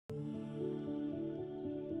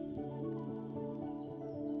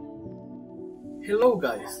Hello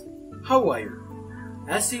guys, how are you?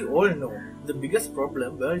 As you all know, the biggest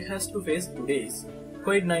problem world has to face today is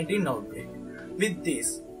COVID-19 outbreak. With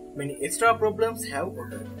this, many extra problems have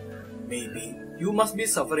occurred. Maybe you must be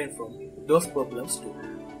suffering from those problems too.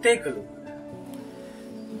 Take a look.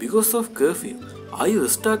 Because of curfew, are you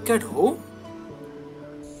stuck at home?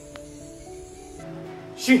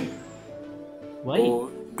 Shit! Why? Or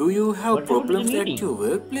do you have What happened to problems the at meeting? your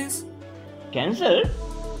workplace? Cancelled?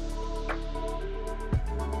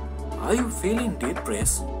 Are you feeling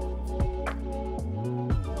depressed?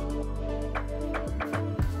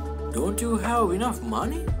 Don't you have enough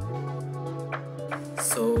money?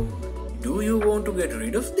 So, do you want to get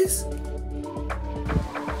rid of this?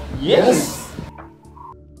 Yes!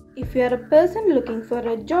 If you are a person looking for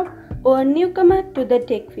a job or a newcomer to the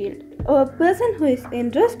tech field, or a person who is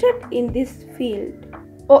interested in this field,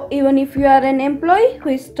 or even if you are an employee who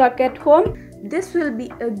is stuck at home, this will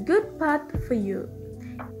be a good path for you.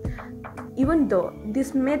 Even though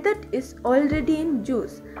this method is already in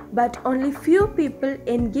use, but only few people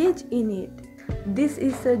engage in it. This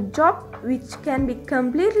is a job which can be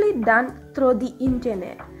completely done through the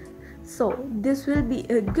internet. So this will be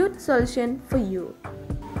a good solution for you.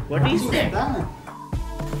 What is that?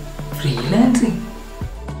 Freelancing.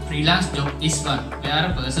 Freelance job is one where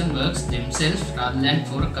a person works themselves rather than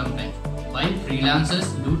for a company. While freelancers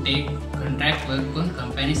do take contract work on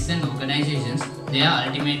companies and organizations, they are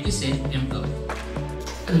ultimately self-employed.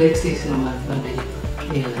 Let's see some advantage of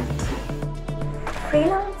freelancing.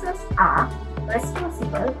 Freelancers are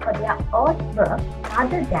responsible for their own work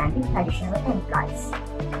rather than the traditional employees,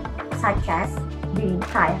 such as billing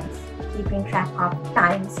clients, keeping track of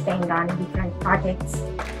time spent on different projects,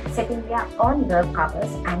 setting their own work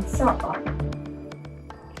hours, and so on.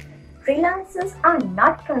 Freelancers are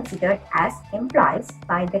not considered as employees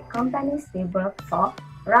by the companies they work for,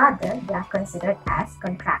 rather they are considered as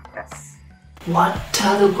contractors. What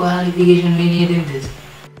are the qualifications we need in this?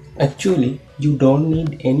 Actually, you don't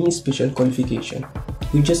need any special qualification.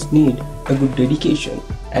 You just need a good dedication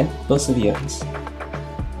and perseverance.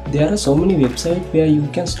 There are so many websites where you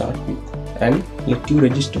can start with and let you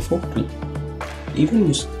register for free.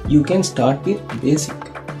 Even you can start with basic.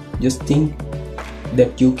 Just think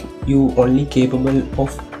that you only capable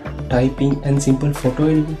of typing and simple photo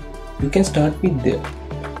editing. You can start with there,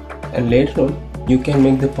 and later on you can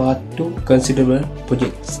make the path to considerable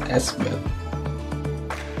projects as well.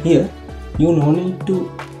 Here you no need to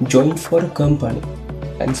join for a company,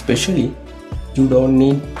 and especially you don't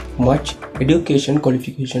need much education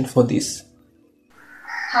qualification for this.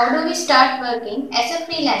 How do we start working as a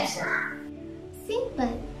freelancer?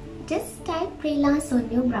 Simple. Just type freelance on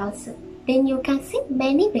your browser. Then you can see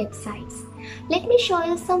many websites. Let me show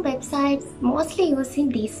you some websites mostly using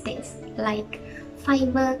these days, like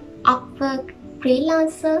Fiverr, Upwork,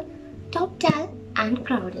 Freelancer, TopTal, and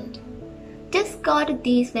Crowded. Just go to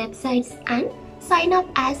these websites and sign up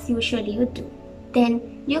as usually you do.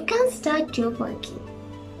 Then you can start your working.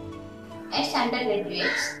 As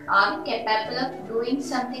undergraduates, are we capable of doing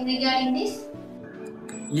something regarding this?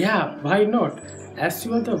 Yeah, why not? As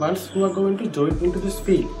you are the ones who are going to join into this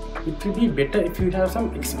field, it will be better if you have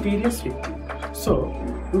some experience with you. So,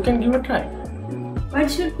 you can give a try.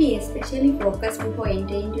 What should we especially focus before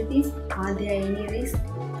entering into this? Are there any risks,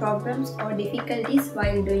 problems or difficulties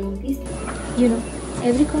while doing this? You know,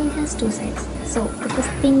 every coin has two sides. So, the first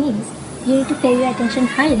thing is, you need to pay your attention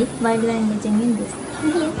highly while you are engaging in this.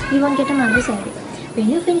 And here, you won't get another salary. When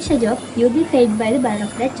you finish a job, you'll be paid by the bulk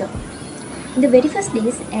of that job. In the very first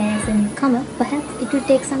days, as a newcomer, perhaps it will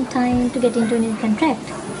take some time to get into a new contract.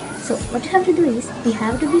 So what you have to do is, you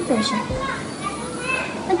have to be patient.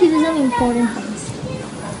 I'll give you some important points.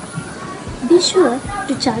 Be sure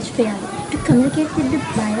to charge fairly, to communicate with the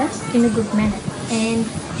buyers in a good manner, and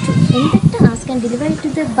to end the task and deliver it to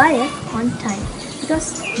the buyer on time.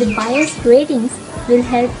 Because the buyer's ratings will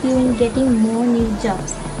help you in getting more new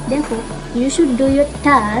jobs. Therefore, you should do your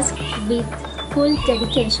task with full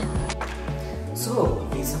dedication. So,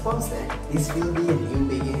 we suppose that this will be a new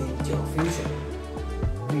beginning to your future.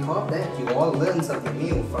 We hope that you all learned something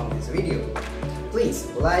new from this video. Please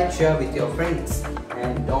like, share with your friends,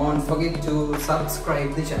 and don't forget to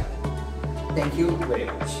subscribe the channel. Thank you very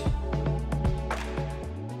much.